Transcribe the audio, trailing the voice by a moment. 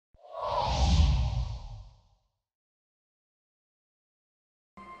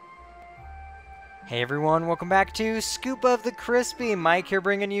Hey everyone, welcome back to Scoop of the Crispy. Mike here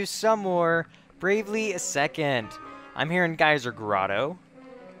bringing you some more Bravely Second. I'm here in Geyser Grotto,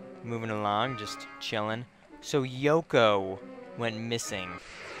 moving along, just chilling. So Yoko went missing,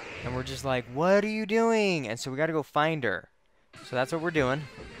 and we're just like, what are you doing? And so we gotta go find her. So that's what we're doing.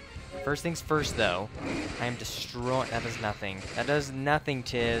 First things first though, I am destroying, that does nothing. That does nothing,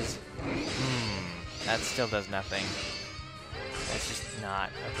 Tiz. That still does nothing. That's just not,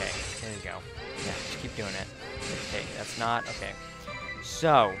 okay, there you go. Yeah, just keep doing it. Okay, that's not, okay.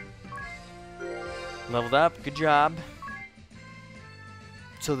 So, leveled up, good job.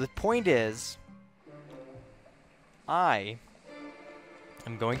 So the point is, I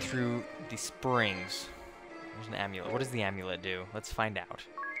am going through the springs. There's an amulet. What does the amulet do? Let's find out.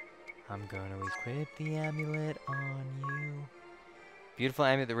 I'm gonna equip the amulet on you. Beautiful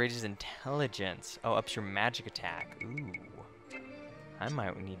amulet that raises intelligence. Oh, ups your magic attack. Ooh. I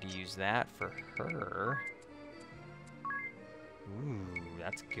might need to use that for her. Ooh,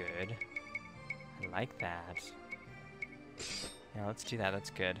 that's good. I like that. Yeah, let's do that.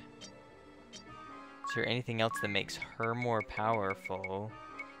 That's good. Is there anything else that makes her more powerful?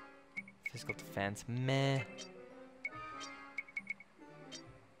 Physical defense, meh.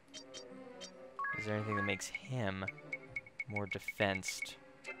 Is there anything that makes him more defensed?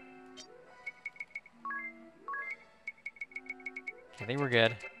 I think we're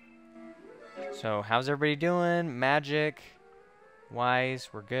good. So, how's everybody doing? Magic wise,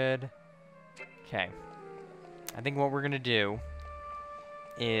 we're good. Okay. I think what we're gonna do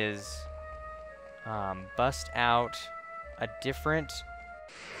is bust out a different.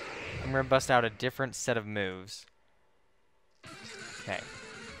 I'm gonna bust out a different set of moves. Okay.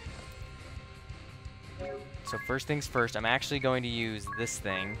 So first things first, I'm actually going to use this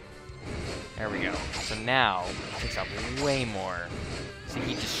thing. There we go. So now, it takes out way more. See,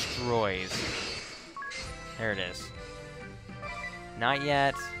 he destroys. There it is. Not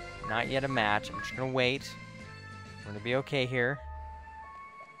yet. Not yet a match. I'm just gonna wait. We're gonna be okay here.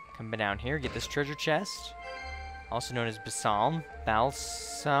 Come down here, get this treasure chest. Also known as Balsam.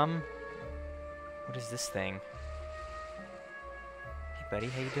 Balsam. What is this thing? Hey buddy,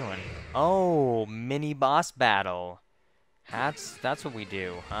 how you doing? Oh, mini boss battle. That's what we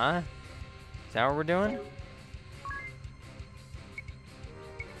do, huh? Is that what we're doing?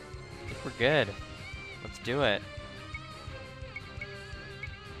 I think we're good. Let's do it.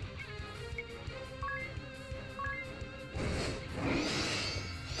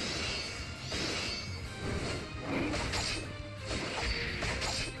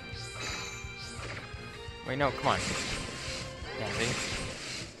 Wait, no, come on. Yeah, see?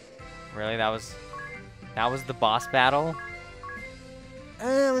 Really? That was the boss battle?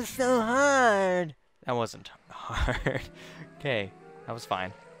 Oh, it was so hard. That wasn't hard. Okay, that was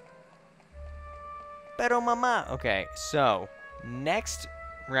fine. Pero mama. Okay, so next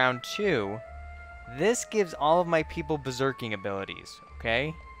round 2, this gives all of my people berserking abilities.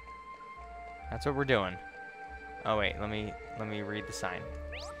 Okay, that's what we're doing. Oh wait, let me read the sign.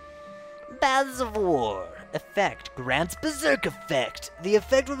 Baths of War. Effect grants Berserk effect. The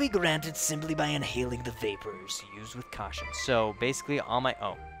effect will be granted simply by inhaling the vapors. Used with caution. So basically all my...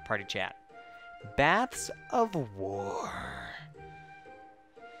 Oh, party chat. Baths of War.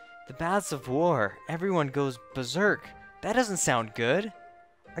 The Baths of War. Everyone goes berserk. That doesn't sound good.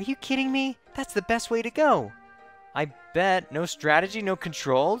 Are you kidding me? That's the best way to go. I bet. No strategy, no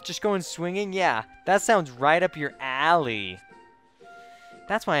control. Just going swinging? Yeah, that sounds right up your alley.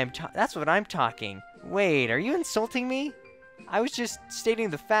 That's why that's what I'm talking. Wait, are you insulting me? I was just stating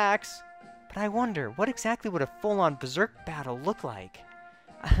the facts. But I wonder, what exactly would a full-on berserk battle look like?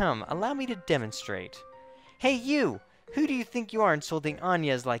 Allow me to demonstrate. Hey you! Who do you think you are insulting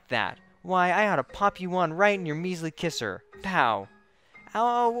Anya's like that? Why, I ought to pop you one right in your measly kisser. Pow.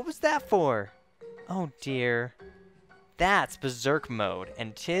 Oh, what was that for? Oh dear. That's berserk mode.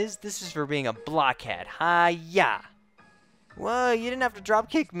 And Tiz, this is for being a blockhead. Hi-ya! Whoa, you didn't have to drop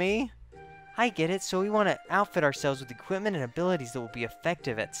kick me. I get it, so we want to outfit ourselves with equipment and abilities that will be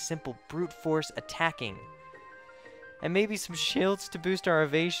effective at simple brute force attacking. And maybe some shields to boost our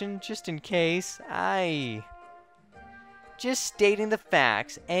evasion, just in case. Aye. Just stating the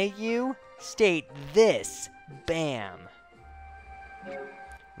facts. You state this. Bam.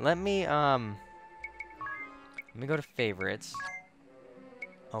 Let me go to favorites.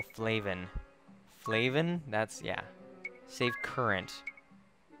 Oh, Flavin. Flavin? That's, yeah. Save current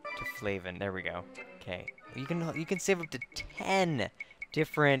to Flavin. There we go. Okay. You can save up to 10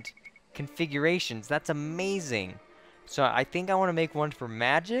 different configurations. That's amazing. So I think I want to make one for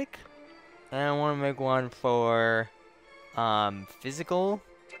magic, and I want to make one for physical,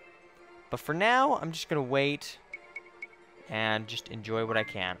 But for now, I'm just gonna wait and just enjoy what I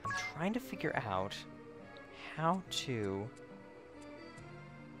can. I'm trying to figure out how to...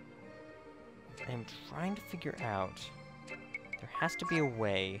 I'm trying to figure out... There has to be a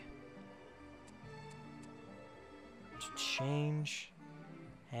way to change...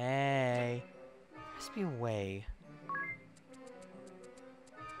 Hey... There has to be a way...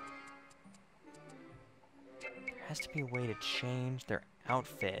 There has to be a way to change their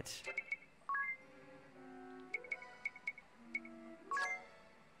outfit.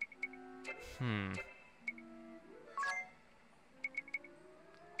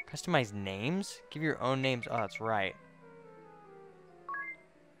 Customize names? Give your own names. Oh, that's right.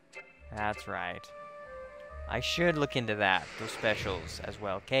 That's right. I should look into that. Those specials as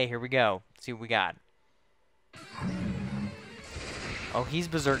well. Okay, here we go. Let's see what we got. Oh, he's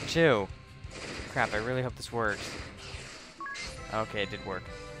Berserk too. Crap, I really hope this works. Okay, it did work.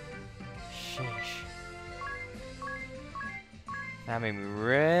 Sheesh. That made me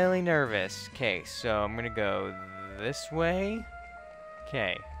really nervous. Okay, so I'm gonna go this way.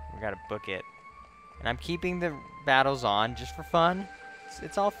 Okay, we gotta book it. And I'm keeping the battles on just for fun.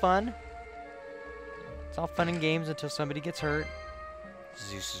 It's all fun. It's all fun and games until somebody gets hurt.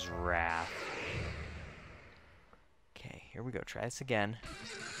 Zeus's wrath. Okay, here we go. Try this again.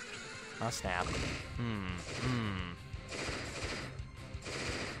 Oh, snap.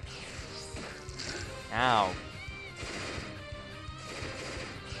 Ow.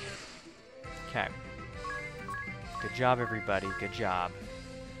 Okay. Good job, everybody. Good job.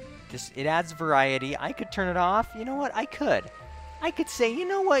 It adds variety. I could turn it off. You know what? I could. I could say, you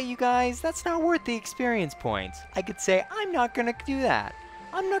know what, you guys? That's not worth the experience points. I could say, I'm not going to do that.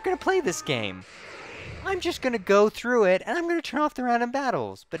 I'm not going to play this game. I'm just going to go through it, and I'm going to turn off the random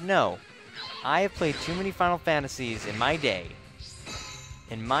battles. But no. I have played too many Final Fantasies in my day.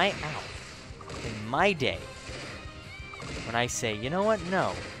 In my day. When I say, you know what?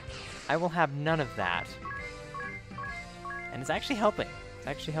 No. I will have none of that. And it's actually helping. It's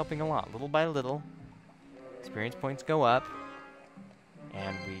actually helping a lot. Little by little. Experience points go up.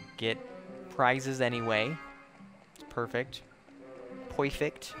 And we get prizes anyway. It's perfect.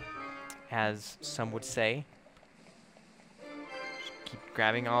 Perfect, as some would say. Just keep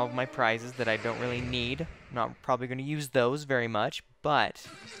grabbing all of my prizes that I don't really need. I'm not probably going to use those very much, but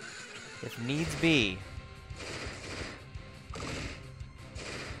if needs be.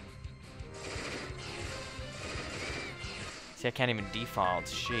 See, I can't even default.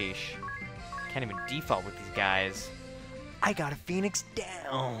 Sheesh. Can't even default with these guys. I got a Phoenix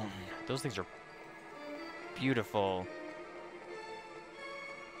down. Those things are beautiful.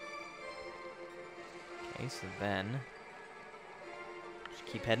 Okay, so then just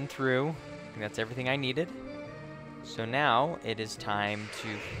keep heading through. I think that's everything I needed. So now it is time to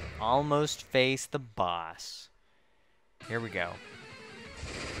almost face the boss. Here we go.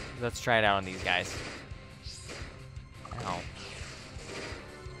 Let's try it out on these guys. Ow.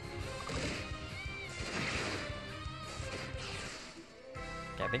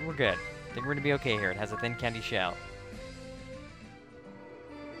 Okay, I think we're good. I think we're gonna be okay here. It has a thin candy shell.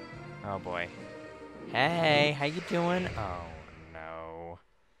 Oh boy. Hey, how you doing? Oh no.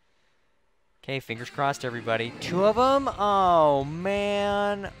 Okay, fingers crossed, everybody. 2 of them? Oh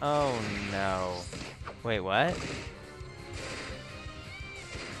man. Oh no. Wait, what?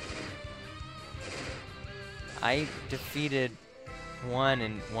 I defeated 1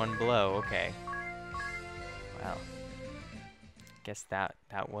 in 1 blow. Okay. Well. Guess that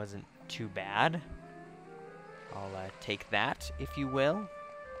wasn't too bad. I'll take that, if you will.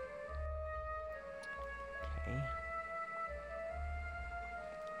 Okay.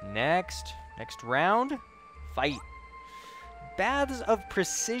 Next round, fight. Baths of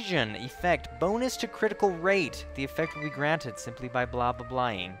Precision effect, bonus to critical rate. The effect will be granted simply by blah blah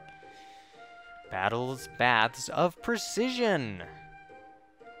blahing. Baths of Precision.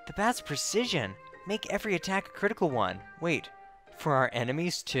 The Baths of Precision make every attack a critical one. Wait, for our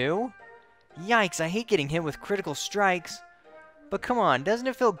enemies too? Yikes, I hate getting hit with critical strikes. But come on, doesn't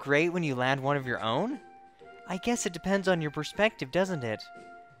it feel great when you land one of your own? I guess it depends on your perspective, doesn't it?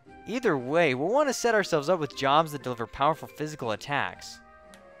 Either way, we'll want to set ourselves up with jobs that deliver powerful physical attacks.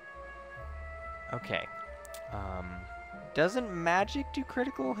 Okay. Doesn't magic do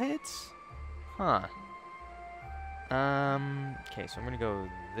critical hits? Huh. Okay, so I'm gonna go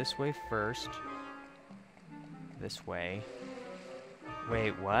this way first. This way.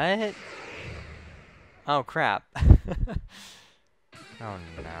 Wait, what? Oh, crap. Oh,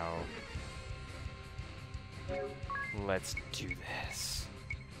 no. Let's do this.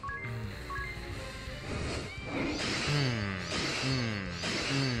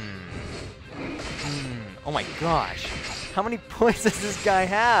 Oh my gosh. How many points does this guy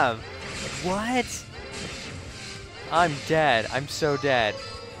have? What? I'm dead. I'm so dead.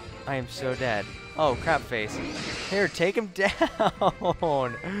 I am so dead. Oh, crap face. Here, take him down.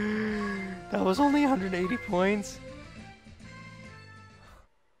 That was only 180 points.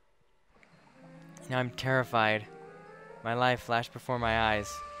 Now I'm terrified. My life flashed before my eyes.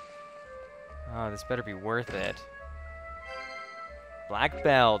 Oh, this better be worth it. Black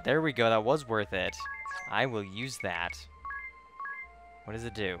belt. There we go. That was worth it. I will use that. What does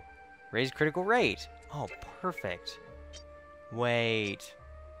it do? Raise critical rate. Oh, perfect. Wait.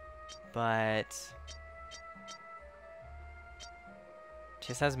 But...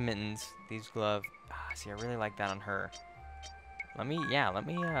 Just has mittens. These gloves. Ah, see, I really like that on her. Let me do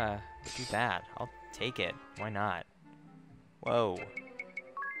that. I'll take it. Why not? Whoa.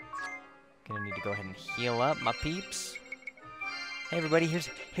 Gonna need to go ahead and heal up, my peeps. Hey, everybody, here's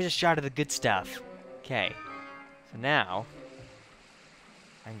a shot of the good stuff. Okay. So now,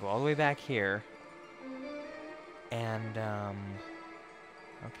 I can go all the way back here. And,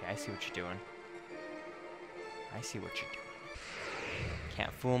 okay, I see what you're doing. I see what you're doing.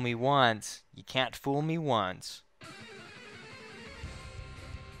 Can't fool me once. You can't fool me once.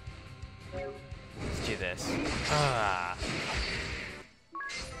 Let's do this. Ah.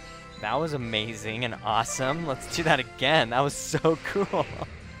 That was amazing and awesome. Let's do that again. That was so cool.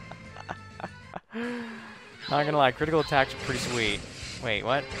 Not gonna lie, critical attacks are pretty sweet. Wait,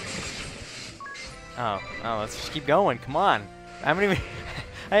 what? Oh, let's just keep going. Come on. I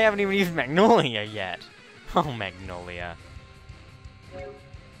haven't even used Magnolia yet. Oh, Magnolia.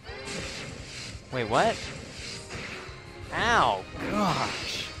 Wait, what? Ow,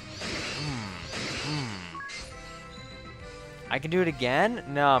 gosh. I can do it again?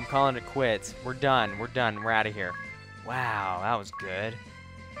 No, I'm calling it quits. We're done. We're done. We're out of here. Wow, that was good.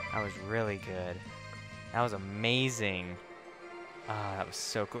 That was really good. That was amazing. Ah, that was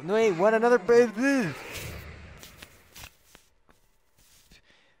so cool. Wait, what? Another...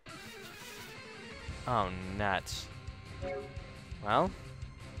 Oh, nuts. Well...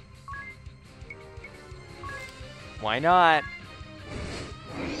 Why not?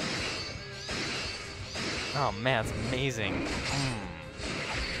 Oh man, it's amazing.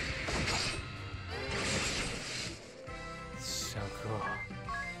 So cool.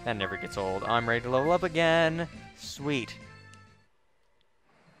 That never gets old. I'm ready to level up again. Sweet.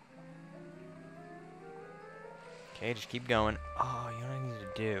 Okay, just keep going. Oh, you know what I need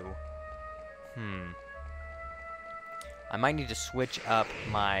to do? I might need to switch up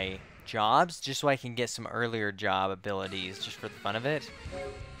my jobs just so I can get some earlier job abilities just for the fun of it.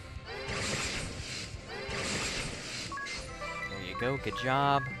 There you go, good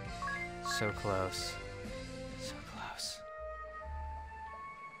job. So close. So close.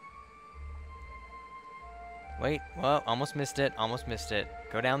 Wait, whoa, almost missed it, almost missed it.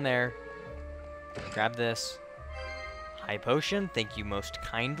 Go down there. Grab this. High potion, thank you most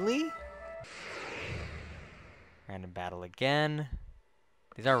kindly. Random battle again.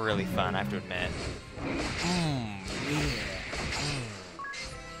 These are really fun, I have to admit. Yeah.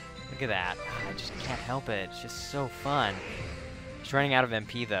 Look at that. I just can't help it. It's just so fun. Just running out of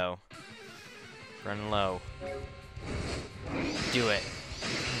MP, though. Running low. Do it.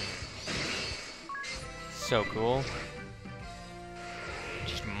 So cool.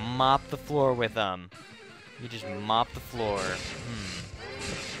 Just mop the floor with them. You just mop the floor.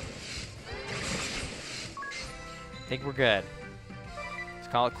 I think we're good. Let's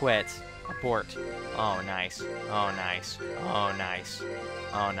call it quits. Abort. Oh, nice. Oh, nice. Oh, nice.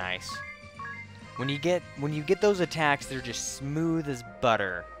 Oh, nice. When you get those attacks, they're just smooth as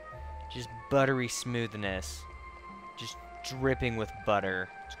butter. Just buttery smoothness. Just dripping with butter.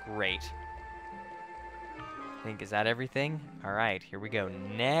 It's great. I think, is that everything? All right, here we go.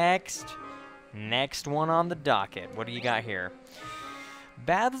 Next one on the docket. What do you got here?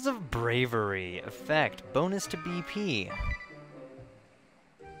 Baths of Bravery. Effect. Bonus to BP.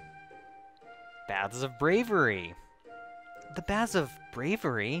 Baths of Bravery. The Baths of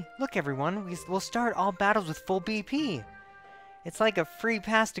Bravery? Look, everyone, we'll start all battles with full BP. It's like a free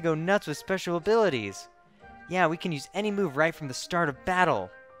pass to go nuts with special abilities. Yeah, we can use any move right from the start of battle.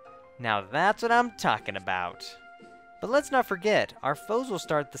 Now that's what I'm talking about. But let's not forget, our foes will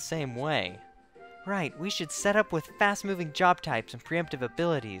start the same way. Right, we should set up with fast-moving job types and preemptive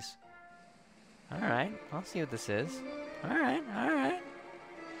abilities. Alright, I'll see what this is. Alright. I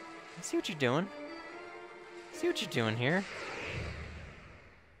see what you're doing. See what you're doing here.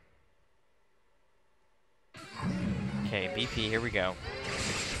 Okay, BP, here we go.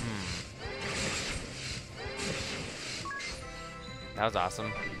 That was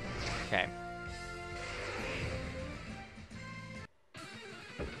awesome. Okay.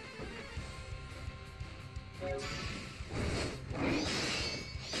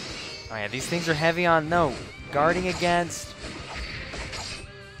 Oh yeah, these things are heavy on, no, guarding against.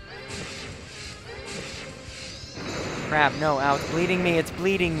 Crap, no, ow, it's bleeding me, it's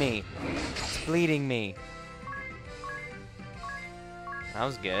bleeding me. It's bleeding me. That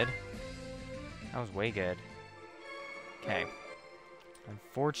was good. That was way good. Okay.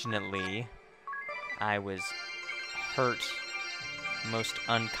 Unfortunately, I was hurt most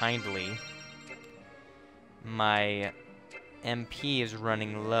unkindly. My MP is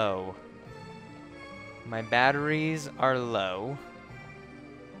running low. My batteries are low.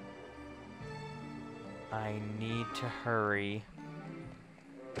 I need to hurry.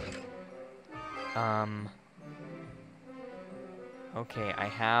 Okay, I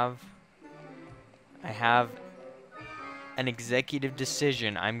have an executive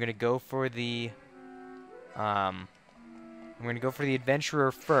decision. I'm gonna go for the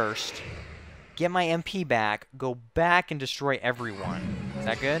adventurer first. Get my MP back, go back and destroy everyone. Is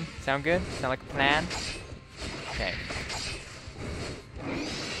that good? Sound good? Sound like a plan? Okay.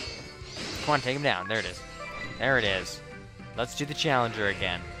 Come on, take him down. There it is. There it is. Let's do the challenger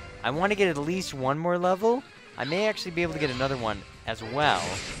again. I want to get at least one more level. I may actually be able to get another one as well.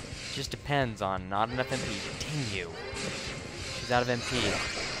 Just depends on not enough MP. Dang you. She's out of MP.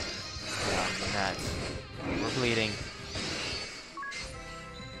 Oh, nuts. We're bleeding.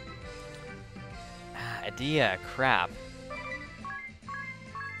 Adia, crap.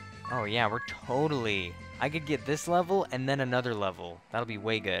 Oh yeah, we're totally... I could get this level and then another level. That'll be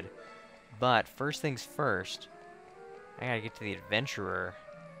way good. But first things first, I gotta get to the adventurer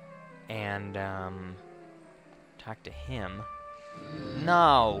and talk to him.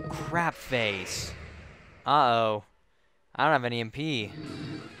 No, crap face. Uh-oh. I don't have any MP.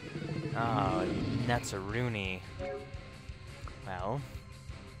 Oh, nuts-a-rooney. Well,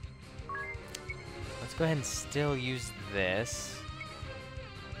 let's go ahead and still use this.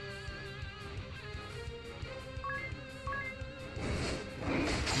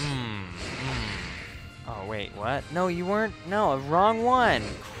 Oh, wait, what? No, you weren't. No, wrong one.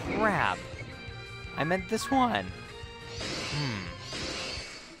 Crap. I meant this one.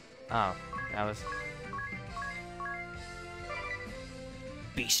 Oh, that was...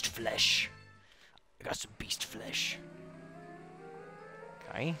 beast flesh. I got some beast flesh.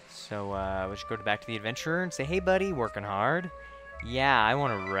 Okay, so we should go back to the adventurer and say, hey buddy, working hard? Yeah, I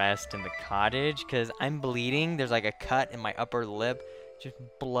want to rest in the cottage because I'm bleeding. There's like a cut in my upper lip. Just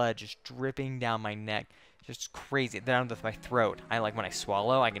blood just dripping down my neck. Just crazy. Down to my throat. I like when I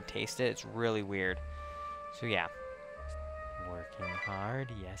swallow, I can taste it. It's really weird. So yeah. Working hard?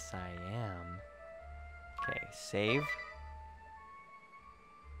 Yes, I am. Okay, save.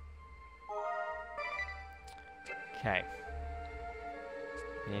 Okay.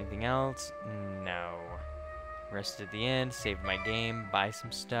 Anything else? No. Rested at the end, saved my game, buy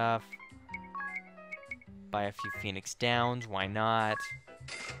some stuff. Buy a few Phoenix Downs, why not?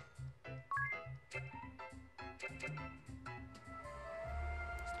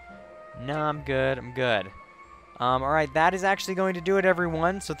 No, I'm good, I'm good. Alright, that is actually going to do it,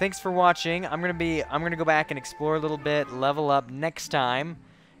 everyone. So thanks for watching. I'm gonna go back and explore a little bit, level up next time.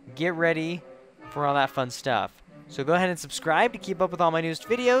 Get ready for all that fun stuff. So go ahead and subscribe to keep up with all my newest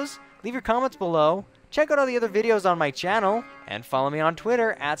videos. Leave your comments below. Check out all the other videos on my channel. And follow me on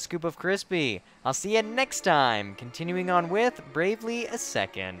Twitter @ScoopofCrispy. I'll see you next time, continuing on with Bravely a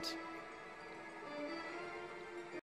Second.